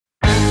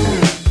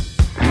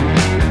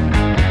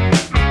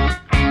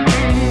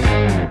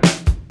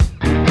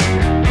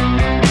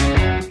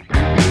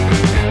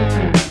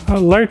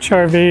Lerch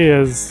RV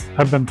is,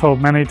 I've been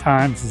told many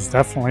times, is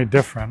definitely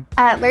different.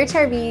 At Lerch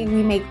RV,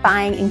 we make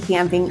buying and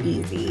camping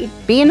easy.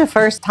 Being a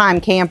first-time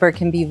camper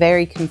can be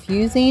very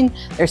confusing.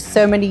 There's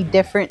so many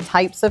different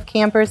types of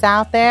campers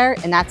out there,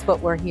 and that's what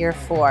we're here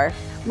for.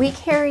 We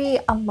carry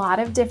a lot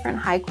of different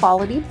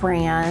high-quality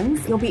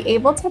brands. You'll be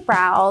able to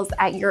browse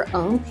at your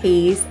own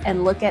pace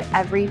and look at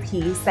every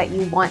piece that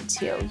you want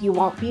to. You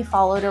won't be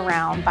followed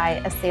around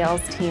by a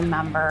sales team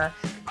member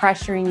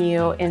pressuring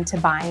you into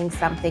buying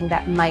something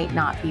that might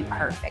not be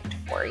perfect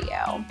for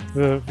you.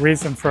 The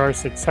reason for our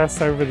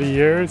success over the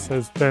years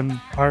has been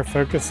our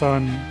focus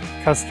on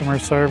customer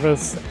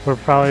service. We're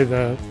probably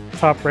the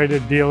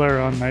top-rated dealer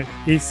on the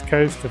East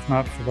Coast, if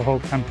not for the whole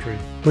country.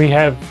 We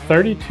have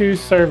 32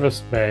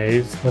 service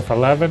bays with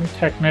 11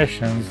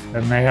 technicians,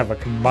 and they have a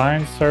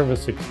combined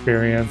service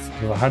experience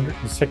of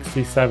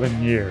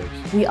 167 years.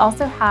 We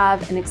also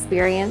have an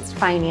experienced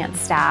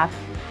finance staff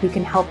who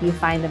can help you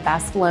find the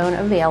best loan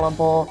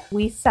available.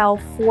 We sell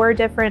 4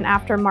 different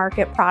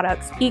aftermarket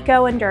products,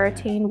 Eco and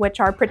Duratane,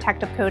 which are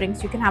protective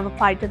coatings you can have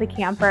applied to the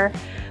camper.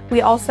 We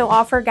also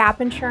offer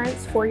gap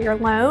insurance for your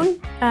loan,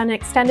 an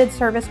extended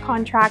service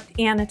contract,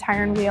 and a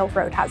tire and wheel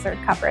road hazard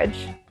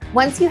coverage.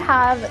 Once you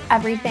have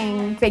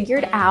everything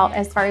figured out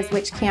as far as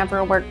which camper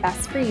will work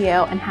best for you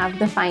and have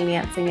the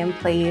financing in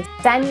place,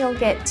 then you'll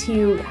get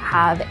to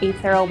have a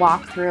thorough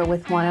walkthrough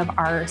with one of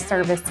our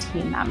service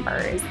team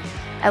members.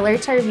 At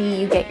Lerch RV,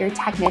 you get your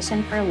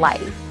technician for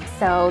life.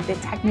 So the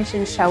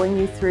technician showing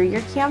you through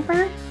your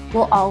camper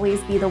will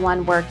always be the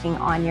one working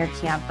on your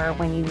camper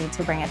when you need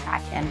to bring it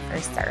back in for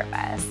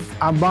service.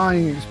 Our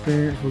buying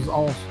experience was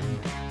awesome.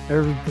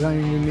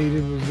 Everything we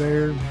needed was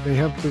there. They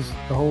helped us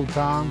the whole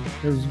time.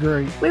 It was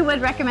great. We would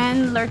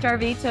recommend Lerch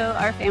RV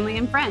to our family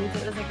and friends.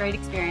 It was a great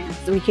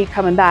experience. We keep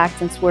coming back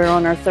since we're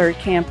on our 3rd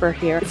camper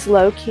here. It's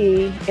low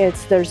key.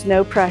 There's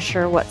no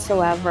pressure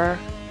whatsoever.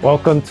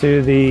 Welcome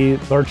to the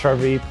Lerch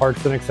RV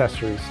Parts and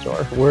Accessories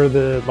store. We're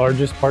the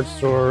largest parts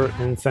store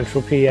in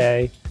Central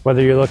PA.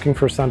 Whether you're looking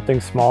for something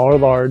small or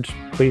large,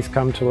 please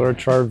come to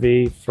Lerch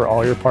RV for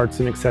all your parts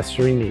and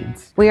accessory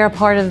needs. We are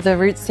part of the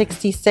Route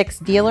 66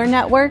 dealer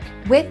network.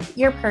 With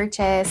your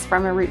purchase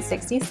from a Route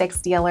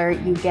 66 dealer,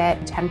 you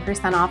get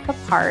 10% off the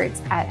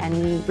parts at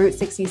any Route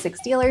 66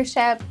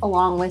 dealership,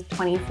 along with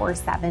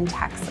 24/7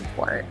 tech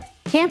support.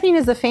 Camping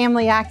is a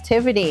family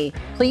activity.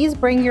 Please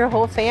bring your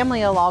whole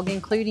family along,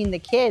 including the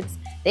kids.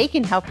 They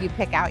can help you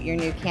pick out your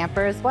new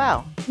camper as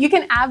well. You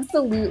can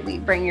absolutely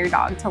bring your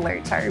dog to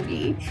Lerch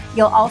RV.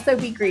 You'll also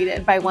be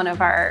greeted by one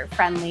of our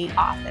friendly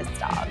office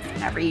dogs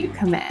whenever you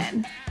come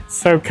in.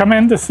 So come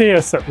in to see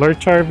us at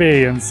Lerch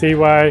RV and see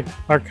why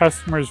our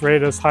customers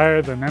rate us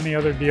higher than any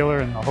other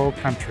dealer in the whole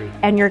country.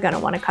 And you're going to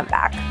want to come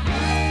back.